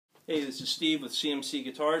Hey, this is Steve with CMC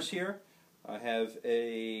Guitars here. I have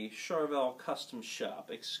a Charvel Custom Shop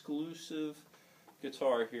exclusive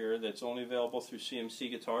guitar here that's only available through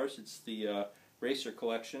CMC Guitars. It's the Racer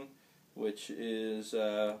Collection, which is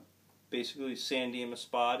basically Dimas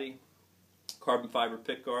body, carbon fiber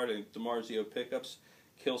pickguard, and DiMarzio pickups,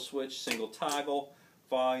 kill switch, single toggle,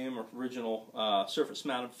 volume, original surface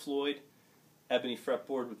mounted Floyd, ebony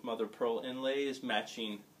fretboard with mother of pearl inlays,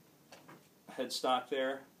 matching headstock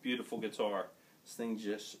there. Beautiful guitar. This thing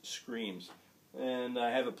just screams. And I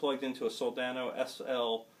have it plugged into a Soldano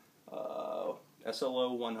SLO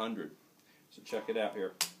 100. So check it out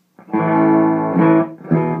here.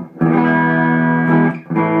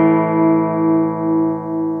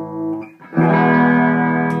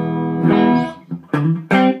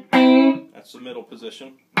 That's the middle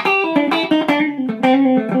position.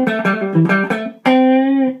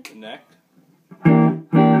 The neck.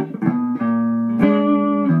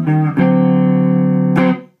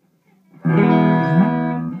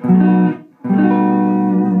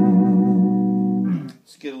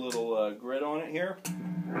 Let's get a little grit on it here.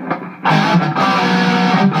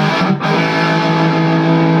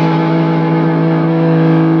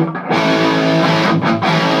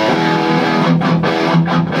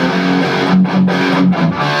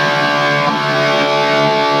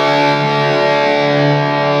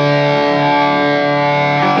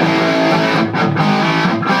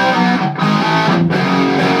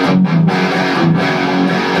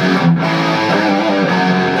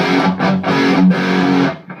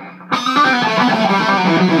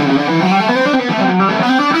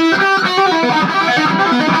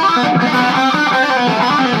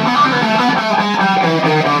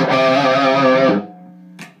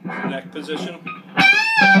 Neck position.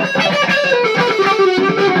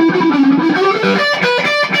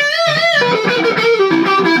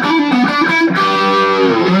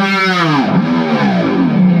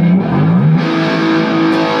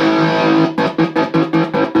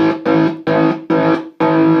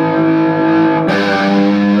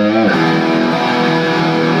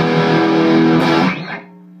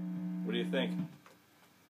 What do you think?